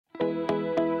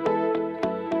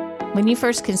When you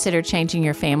first consider changing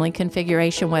your family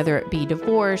configuration, whether it be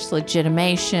divorce,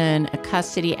 legitimation, a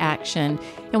custody action,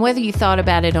 and whether you thought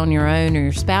about it on your own or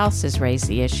your spouse has raised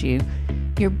the issue,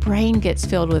 your brain gets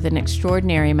filled with an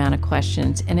extraordinary amount of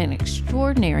questions and an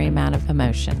extraordinary amount of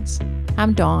emotions.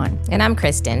 I'm Dawn. And I'm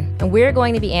Kristen. And we're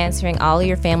going to be answering all of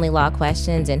your family law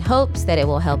questions in hopes that it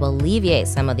will help alleviate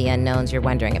some of the unknowns you're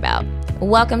wondering about.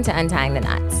 Welcome to Untying the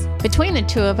Knots. Between the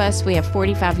two of us, we have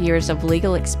 45 years of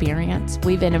legal experience.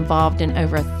 We've been involved in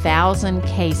over 1,000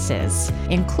 cases,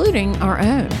 including our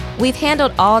own. We've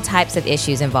handled all types of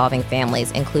issues involving families,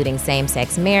 including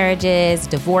same-sex marriages,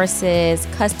 divorces,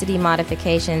 custody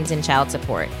modifications, and child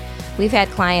support. We've had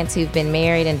clients who've been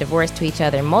married and divorced to each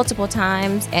other multiple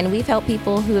times, and we've helped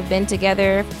people who have been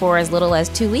together for as little as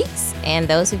 2 weeks, and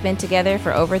those who've been together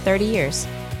for over 30 years.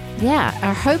 Yeah,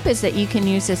 our hope is that you can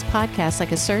use this podcast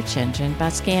like a search engine by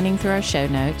scanning through our show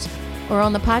notes or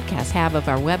on the podcast tab of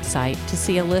our website to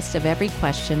see a list of every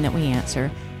question that we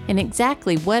answer and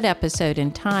exactly what episode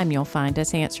and time you'll find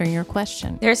us answering your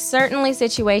question. There's certainly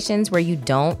situations where you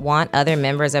don't want other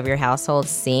members of your household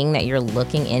seeing that you're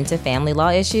looking into family law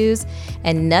issues,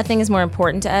 and nothing is more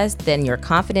important to us than your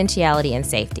confidentiality and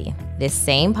safety. This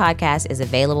same podcast is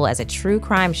available as a true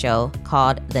crime show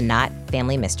called The Knot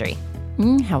Family Mystery.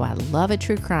 How I love a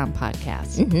true crime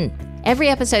podcast. Mm-hmm. Every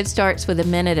episode starts with a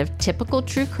minute of typical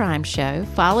true crime show,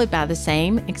 followed by the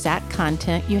same exact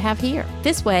content you have here.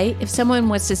 This way, if someone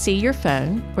wants to see your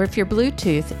phone, or if your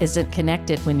Bluetooth isn't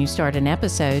connected when you start an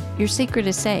episode, your secret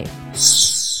is safe.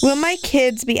 Will my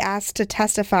kids be asked to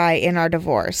testify in our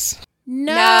divorce?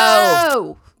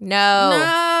 No!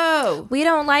 We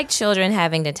don't like children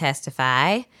having to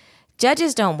testify.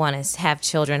 Judges don't want to have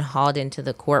children hauled into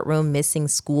the courtroom missing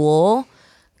school,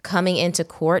 coming into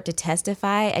court to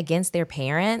testify against their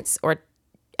parents.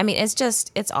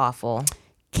 It's awful.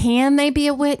 Can they be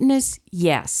a witness?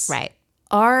 Yes. Right.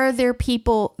 Are there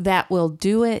people that will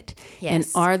do it? Yes. And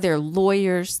are there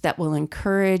lawyers that will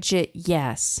encourage it?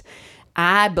 Yes.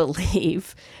 I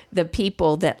believe the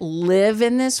people that live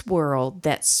in this world,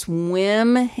 that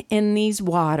swim in these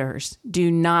waters,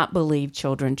 do not believe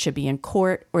children should be in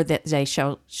court or that they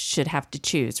should have to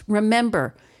choose.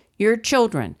 Remember, your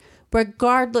children,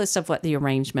 regardless of what the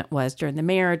arrangement was during the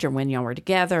marriage or when y'all were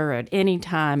together or at any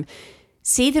time,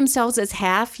 see themselves as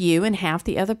half you and half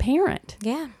the other parent.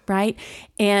 Yeah. Right?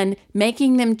 And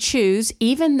making them choose,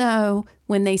 even though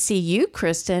when they see you,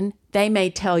 Kristen, they may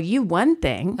tell you one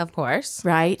thing. Of course.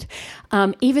 Right?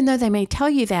 Even though they may tell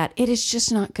you that, it is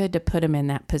just not good to put them in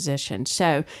that position.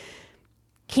 So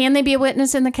can they be a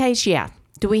witness in the case? Yeah.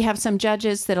 Do we have some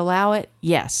judges that allow it?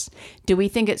 Yes. Do we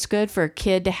think it's good for a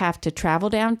kid to have to travel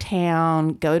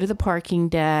downtown, go to the parking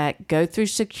deck, go through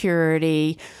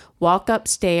security, walk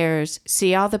upstairs,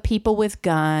 see all the people with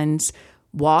guns,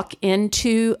 walk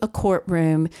into a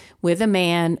courtroom with a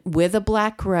man with a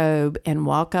black robe and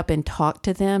walk up and talk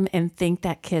to them and think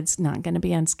that kid's not going to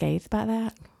be unscathed by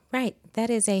that? Right. That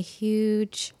is a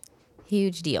huge,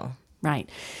 huge deal. Right.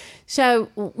 So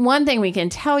one thing we can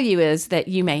tell you is that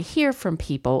you may hear from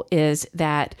people is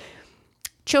that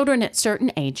children at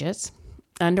certain ages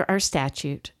under our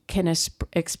statute can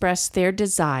express their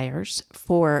desires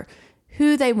for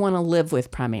who they want to live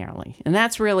with primarily. And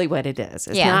that's really what it is.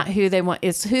 It's not who they want.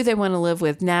 It's who they want to live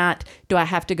with, not do I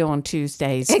have to go on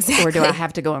Tuesdays or do I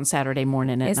have to go on Saturday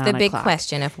morning at 9 o'clock. It's the big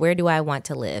question of where do I want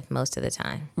to live most of the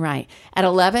time. Right. At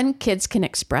 11, kids can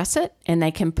express it and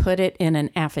they can put it in an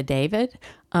affidavit.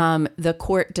 The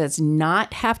court does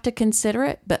not have to consider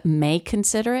it, but may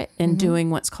consider it in doing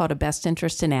what's called a best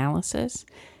interest analysis.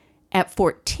 At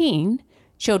 14,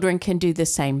 children can do the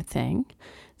same thing.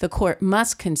 The court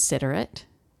must consider it.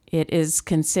 It is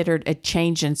considered a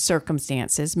change in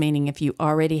circumstances, meaning if you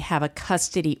already have a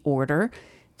custody order,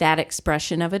 that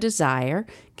expression of a desire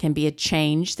can be a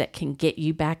change that can get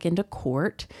you back into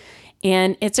court.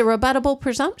 And it's a rebuttable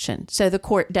presumption. So the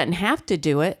court doesn't have to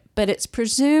do it, but it's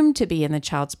presumed to be in the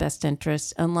child's best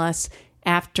interest unless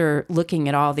after looking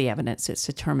at all the evidence, it's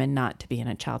determined not to be in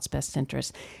a child's best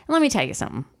interest. And let me tell you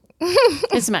something.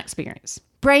 It's my experience.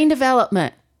 Brain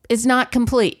development is not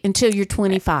complete until you're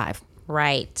 25.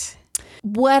 Right.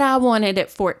 What I wanted at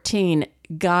 14,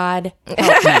 God help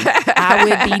me. I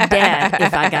would be dead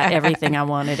if I got everything I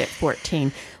wanted at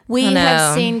 14. We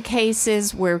have seen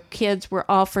cases where kids were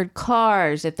offered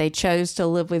cars if they chose to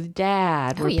live with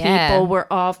dad, where people were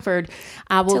offered,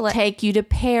 I will take you to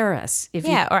Paris.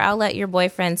 Or I'll let your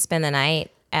boyfriend spend the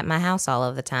night at my house all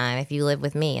of the time if you live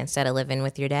with me instead of living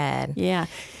with your dad. Yeah.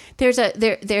 There's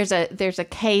a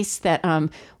case that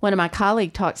one of my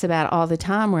colleagues talks about all the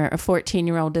time, where a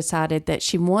 14-year-old decided that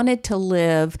she wanted to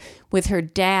live with her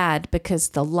dad because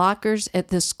the lockers at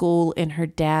the school in her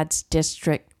dad's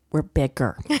district were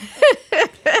bigger. Y'all,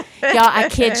 I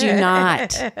kid you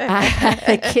not.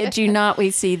 I kid you not. We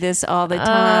see this all the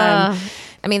time.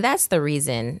 I mean, that's the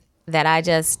reason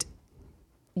that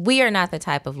we are not the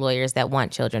type of lawyers that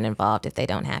want children involved if they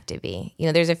don't have to be. You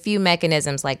know, there's a few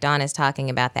mechanisms like Dawn is talking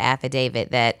about, the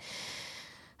affidavit, that,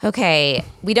 okay,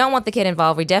 we don't want the kid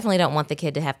involved. We definitely don't want the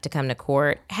kid to have to come to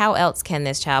court. How else can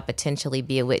this child potentially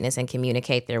be a witness and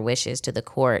communicate their wishes to the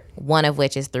court? One of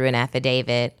which is through an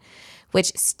affidavit,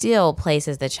 which still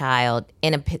places the child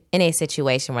in a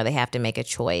situation where they have to make a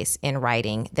choice in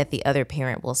writing that the other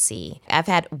parent will see. I've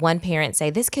had one parent say,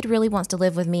 this kid really wants to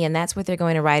live with me, and that's what they're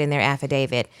going to write in their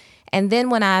affidavit. And then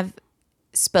when I've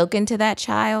spoken to that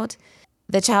child,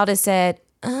 the child has said,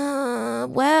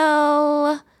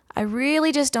 well, I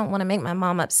really just don't want to make my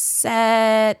mom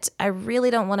upset. I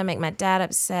really don't want to make my dad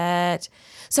upset.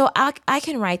 So I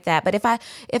can write that. But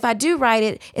if I do write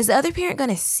it, is the other parent going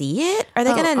to see it? Are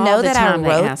they going to know that I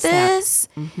wrote this?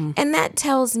 Mm-hmm. And that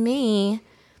tells me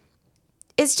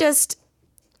it's just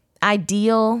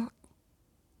ideal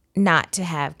not to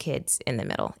have kids in the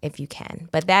middle if you can.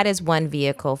 But that is one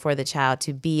vehicle for the child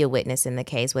to be a witness in the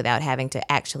case without having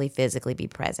to actually physically be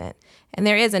present. And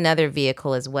there is another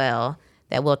vehicle as well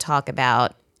that we'll talk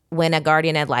about when a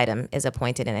guardian ad litem is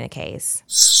appointed in a case.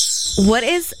 What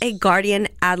is a guardian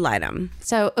ad litem?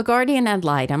 So a guardian ad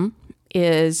litem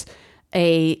is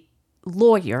a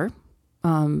lawyer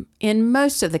in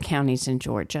most of the counties in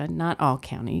Georgia, not all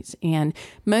counties, and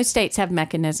most states have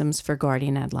mechanisms for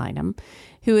guardian ad litem,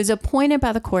 who is appointed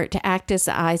by the court to act as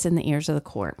the eyes and the ears of the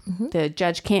court. Mm-hmm. The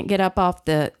judge can't get up off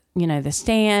the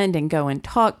stand and go and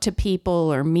talk to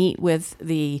people or meet with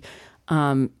the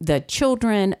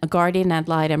children. A guardian ad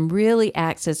litem really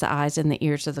acts as the eyes and the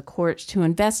ears of the courts to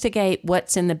investigate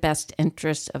what's in the best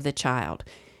interest of the child,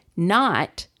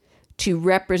 not to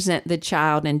represent the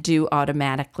child and do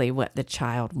automatically what the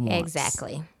child wants.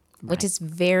 Exactly. Right. Which is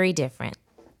very different.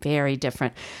 Very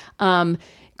different.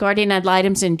 Guardian ad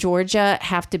litems in Georgia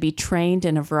have to be trained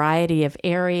in a variety of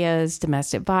areas: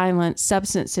 domestic violence,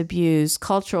 substance abuse,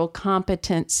 cultural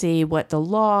competency, what the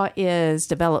law is,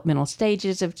 developmental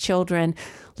stages of children,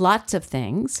 lots of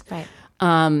things.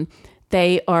 Right.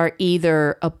 They are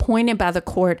either appointed by the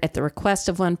court at the request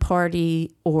of one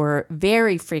party, or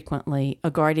very frequently a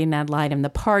guardian ad litem. The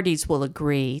parties will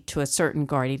agree to a certain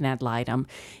guardian ad litem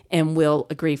and will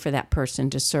agree for that person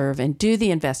to serve and do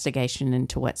the investigation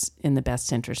into what's in the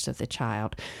best interest of the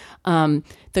child.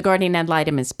 The guardian ad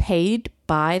litem is paid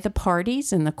by the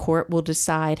parties, and the court will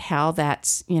decide how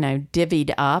that's,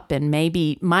 divvied up, and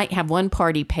might have one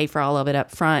party pay for all of it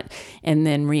up front and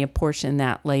then reapportion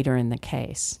that later in the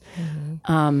case.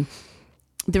 Mm-hmm.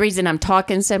 The reason I'm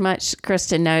talking so much,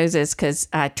 Kristen knows, is because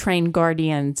I train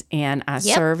guardians and I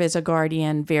serve as a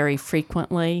guardian very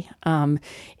frequently.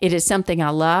 It is something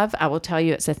I love. I will tell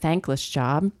you, it's a thankless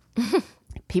job.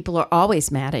 People are always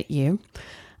mad at you.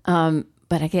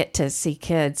 But I get to see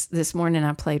kids. This morning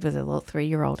I played with a little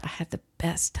 3-year-old. I had the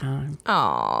best time.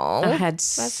 Oh, I had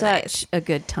such a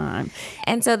good time.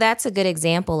 And so that's a good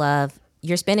example of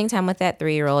you're spending time with that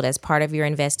 3-year-old as part of your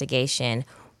investigation.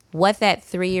 What that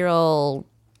 3-year-old,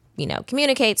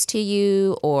 communicates to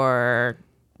you, or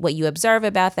what you observe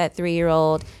about that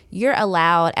 3-year-old, you're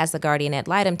allowed as the guardian ad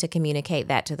litem to communicate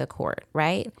that to the court,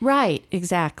 right? Right,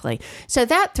 exactly. So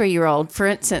that 3-year-old, for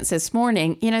instance, this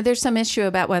morning, there's some issue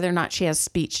about whether or not she has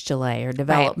speech delay or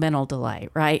developmental delay,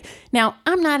 right? Now,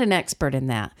 I'm not an expert in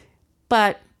that,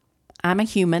 but I'm a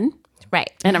human.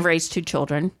 Right. And I've raised 2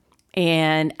 children.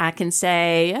 And I can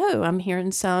say, I'm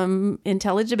hearing some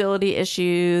intelligibility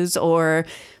issues, or,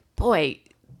 boy,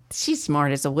 she's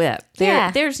smart as a whip.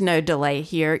 There's no delay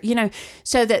here,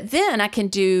 so that then I can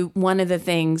do one of the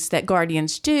things that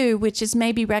guardians do, which is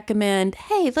maybe recommend,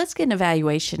 hey, let's get an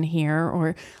evaluation here,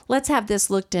 or let's have this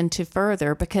looked into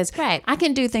further, because I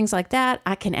can do things like that.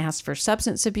 I can ask for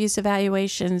substance abuse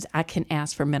evaluations. I can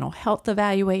ask for mental health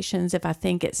evaluations if I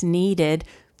think it's needed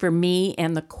for me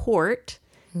and the court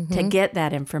to get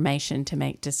that information to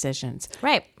make decisions.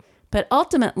 Right. But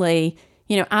ultimately,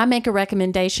 I make a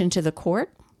recommendation to the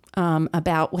court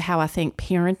about how I think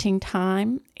parenting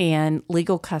time and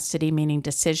legal custody, meaning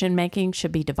decision making,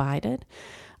 should be divided.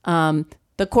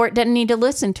 The court doesn't need to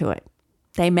listen to it.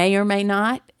 They may or may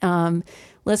not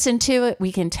listen to it.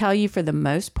 We can tell you, for the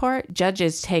most part,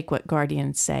 judges take what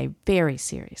guardians say very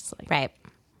seriously. Right.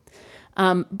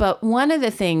 But one of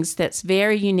the things that's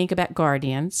very unique about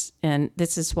guardians, and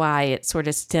this is why it sort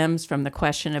of stems from the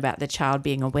question about the child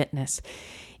being a witness,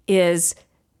 is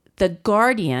the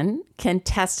guardian can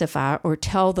testify or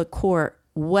tell the court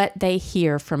what they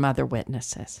hear from other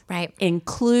witnesses, Right.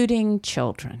 including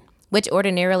children. Which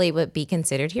ordinarily would be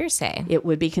considered hearsay. It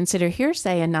would be considered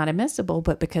hearsay and not admissible,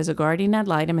 but because a guardian ad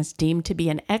litem is deemed to be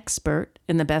an expert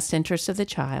in the best interest of the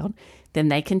child, then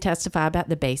they can testify about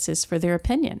the basis for their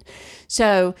opinion.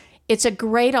 So it's a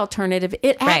great alternative.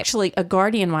 It actually, a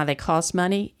guardian, while they cost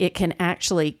money, it can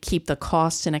actually keep the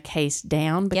cost in a case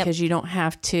down because you don't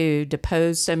have to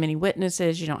depose so many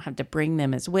witnesses. You don't have to bring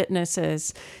them as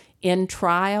witnesses in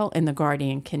trial, and the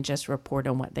guardian can just report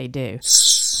on what they do.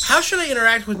 How should I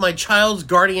interact with my child's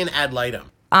guardian ad litem?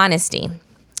 Honesty.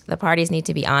 The parties need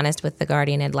to be honest with the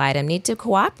guardian ad litem, need to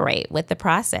cooperate with the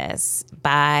process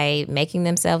by making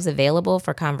themselves available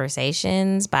for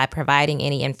conversations, by providing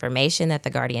any information that the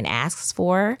guardian asks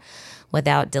for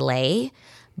without delay,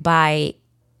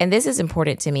 and this is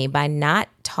important to me, by not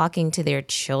talking to their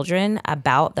children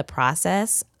about the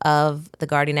process of the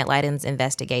guardian ad litem's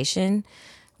investigation.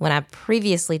 When I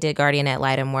previously did guardian ad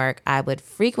litem work, I would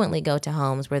frequently go to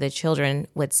homes where the children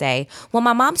would say, well,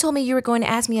 my mom told me you were going to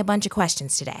ask me a bunch of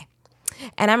questions today,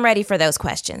 and I'm ready for those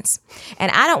questions.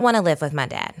 And I don't want to live with my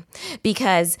dad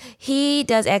because he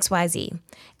does X, Y, Z.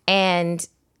 And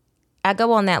I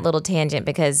go on that little tangent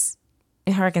because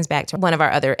it harkens back to one of our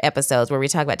other episodes where we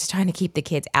talk about just trying to keep the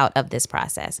kids out of this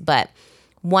process. But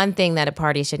one thing that a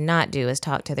party should not do is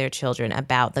talk to their children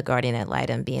about the guardian ad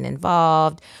litem being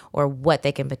involved or what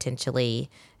they can potentially,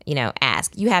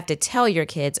 ask. You have to tell your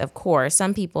kids, of course.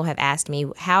 Some people have asked me,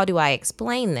 how do I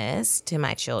explain this to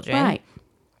my children? Right.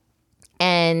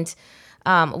 And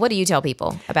what do you tell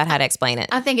people about how to explain it?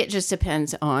 I think it just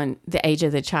depends on the age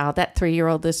of the child. That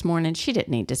 3-year-old this morning, she didn't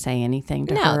need to say anything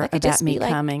to her that could about just me be like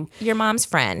coming. your mom's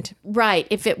friend. Right.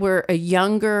 If it were a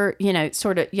younger,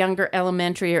 sort of younger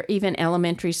elementary or even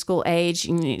elementary school age,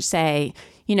 you say,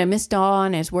 Miss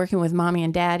Dawn is working with mommy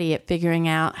and daddy at figuring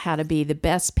out how to be the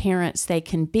best parents they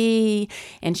can be.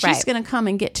 And she's going to come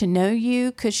and get to know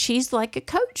you because she's like a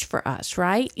coach for us,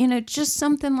 right? Just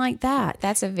something like that.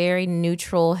 That's a very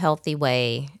neutral, healthy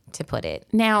way to put it.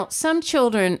 Now, some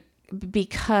children,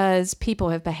 because people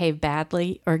have behaved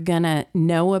badly, are going to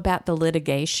know about the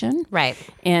litigation. Right.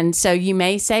 And so you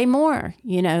may say more,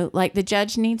 like the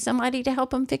judge needs somebody to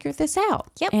help him figure this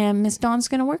out. Yep. And Miss Dawn's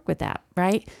going to work with that,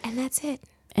 right? And that's it.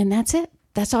 And that's it.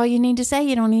 That's all you need to say.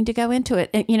 You don't need to go into it.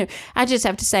 And, I just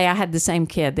have to say I had the same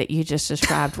kid that you just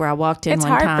described where I walked in It's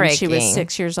one time. She was heartbreaking.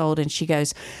 6 years old and she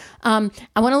goes, I want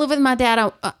to live with my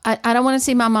dad. I don't want to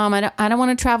see my mom. I don't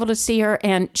want to travel to see her.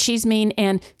 And she's mean.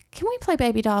 And can we play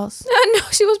baby dolls? No,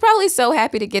 she was probably so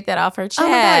happy to get that off her chest. Oh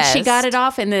my God, she got it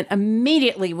off. And then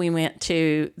immediately we went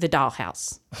to the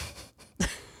dollhouse.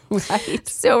 Right.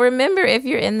 So remember, if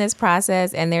you're in this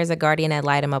process and there's a guardian ad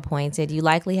litem appointed, you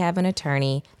likely have an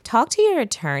attorney. Talk to your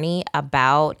attorney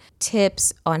about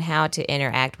tips on how to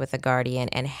interact with a guardian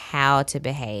and how to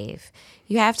behave.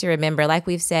 You have to remember, like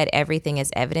we've said, everything is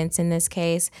evidence in this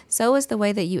case. So is the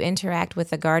way that you interact with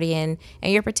the guardian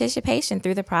and your participation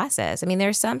through the process. I mean, there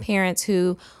are some parents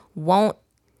who won't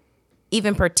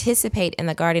even participate in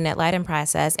the guardian ad litem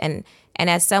process. And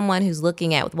as someone who's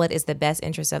looking at what is the best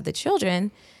interest of the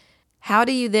children, how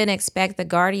do you then expect the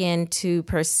guardian to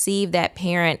perceive that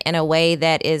parent in a way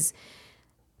that is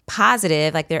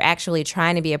positive, like they're actually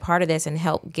trying to be a part of this and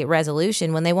help get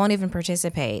resolution when they won't even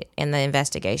participate in the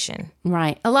investigation?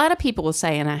 Right. A lot of people will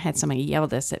say, and I had somebody yell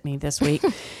this at me this week,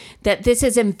 that this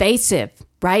is invasive,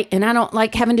 right? And I don't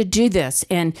like having to do this.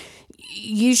 And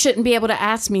you shouldn't be able to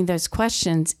ask me those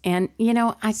questions. And,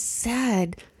 I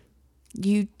said,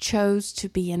 you chose to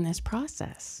be in this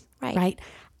process, right?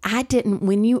 I didn't.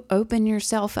 When you open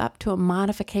yourself up to a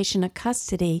modification of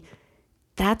custody,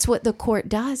 that's what the court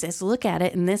does, is look at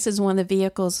it. And this is one of the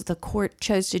vehicles the court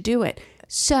chose to do it.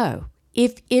 So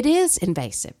if it is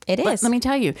invasive, it is. Let me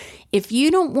tell you, if you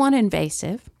don't want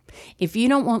invasive, if you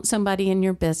don't want somebody in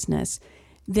your business,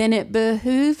 then it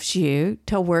behooves you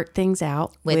to work things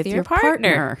out with your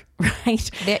partner,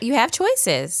 right? You have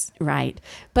choices. Right.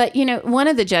 But, one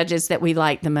of the judges that we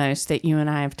like the most that you and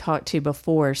I have talked to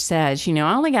before says,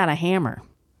 I only got a hammer.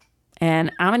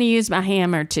 And I'm going to use my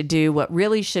hammer to do what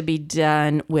really should be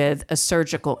done with a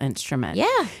surgical instrument.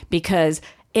 Yeah. Because,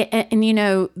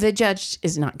 the judge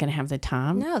is not going to have the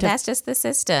time. No, that's just the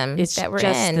system that we're in.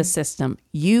 It's just the system.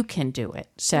 You can do it.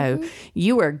 So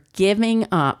you are giving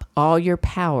up all your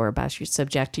power by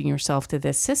subjecting yourself to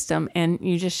this system, and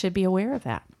you just should be aware of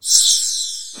that.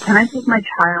 Can I take my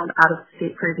child out of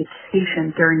state for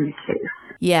vacation during the case?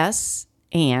 Yes,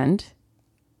 and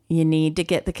you need to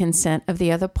get the consent of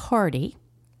the other party.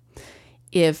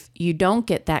 If you don't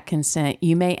get that consent,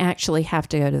 you may actually have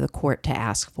to go to the court to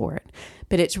ask for it.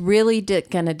 But it's really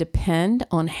going to depend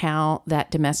on how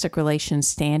that domestic relations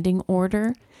standing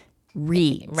order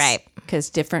reads. Right. Because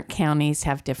different counties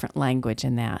have different language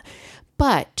in that.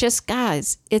 But just,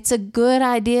 guys, it's a good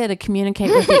idea to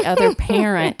communicate with the other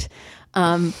parent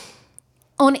on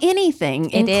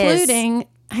anything, including,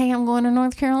 hey, I'm going to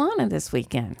North Carolina this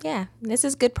weekend. Yeah, this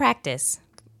is good practice.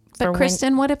 But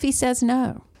Kristen, what if he says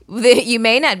no? You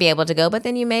may not be able to go, but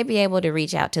then you may be able to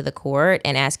reach out to the court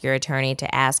and ask your attorney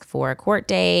to ask for a court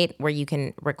date where you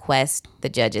can request the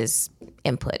judge's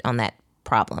input on that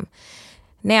problem.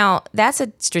 Now, that's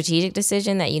a strategic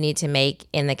decision that you need to make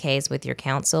in the case with your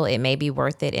counsel. It may be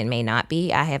worth it. It may not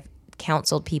be. I have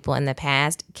counseled people in the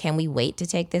past. Can we wait to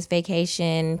take this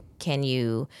vacation? Can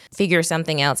you figure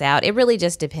something else out? It really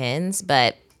just depends,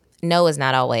 but no is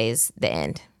not always the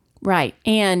end. Right.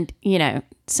 And,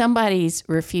 somebody's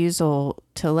refusal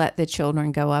to let the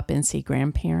children go up and see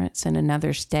grandparents in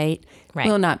another state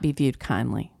will not be viewed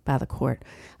kindly by the court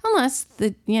unless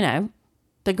the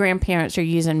grandparents are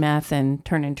using meth and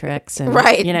turning tricks and,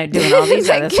 doing all these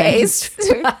other things.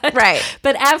 Right.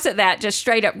 But absent that, just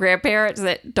straight up grandparents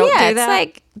that don't do that. Yeah, it's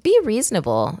like, be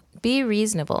reasonable. Be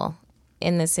reasonable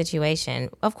in this situation.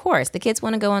 Of course, the kids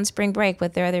want to go on spring break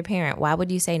with their other parent. Why would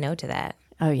you say no to that?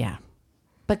 Oh, yeah.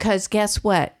 Because guess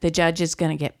what? The judge is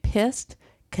going to get pissed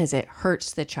because it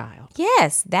hurts the child.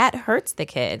 Yes, that hurts the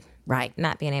kid. Right.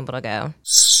 Not being able to go.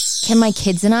 Can my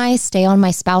kids and I stay on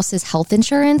my spouse's health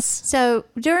insurance? So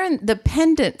during the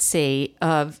pendency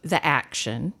of the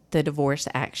action, the divorce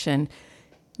action,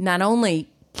 not only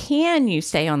can you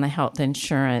stay on the health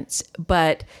insurance,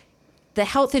 but the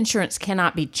health insurance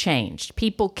cannot be changed.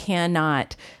 People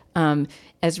cannot,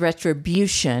 as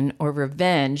retribution or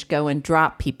revenge, go and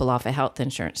drop people off of health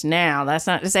insurance. Now, that's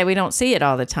not to say we don't see it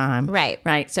all the time. Right.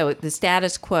 Right. So the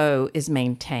status quo is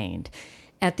maintained.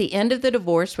 At the end of the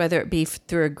divorce, whether it be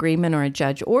through agreement or a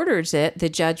judge orders it, the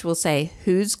judge will say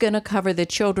who's going to cover the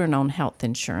children on health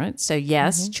insurance. So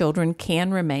yes, children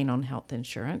can remain on health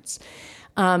insurance.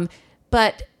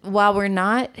 But while we're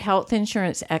not health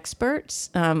insurance experts,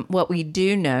 what we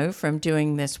do know from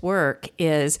doing this work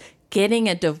is getting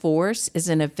a divorce is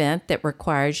an event that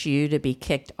requires you to be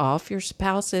kicked off your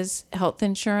spouse's health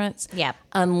insurance. Yep.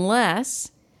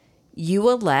 Unless you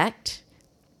elect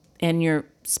and your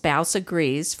spouse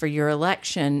agrees for your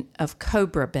election of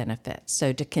COBRA benefits.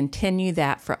 So to continue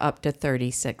that for up to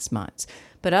 36 months.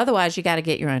 But otherwise, you got to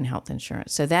get your own health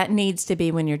insurance. So that needs to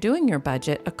be, when you're doing your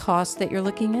budget, a cost that you're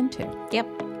looking into. Yep.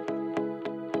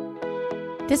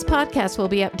 This podcast will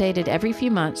be updated every few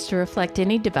months to reflect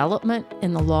any development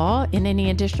in the law and any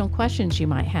additional questions you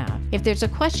might have. If there's a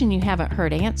question you haven't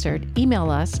heard answered, email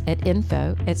us at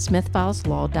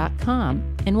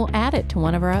info@smithfileslaw.com and we'll add it to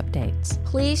one of our updates.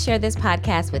 Please share this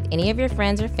podcast with any of your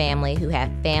friends or family who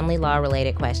have family law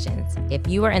related questions. If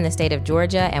you are in the state of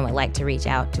Georgia and would like to reach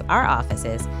out to our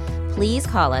offices, please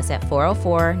call us at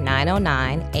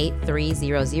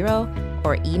 404-909-8300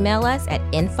 or email us at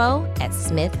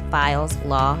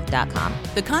info@smithfileslaw.com.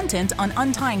 The content on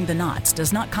Untying the Knots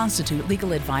does not constitute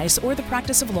legal advice or the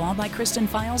practice of law by Kristen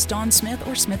Files, Dawn Smith,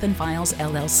 or Smith & Files,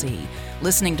 LLC.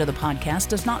 Listening to the podcast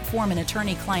does not form an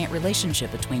attorney-client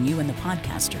relationship between you and the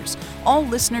podcasters. All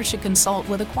listeners should consult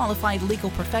with a qualified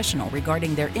legal professional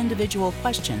regarding their individual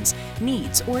questions,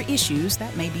 needs, or issues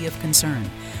that may be of concern.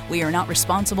 We are not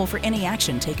responsible for any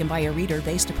action taken by a reader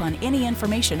based upon any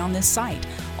information on this site.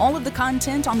 All of the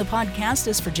content on the podcast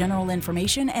is for general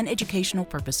information and educational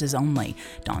purposes only.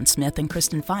 Dawn Smith and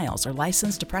Kristen Files are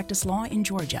licensed to practice law in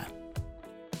Georgia.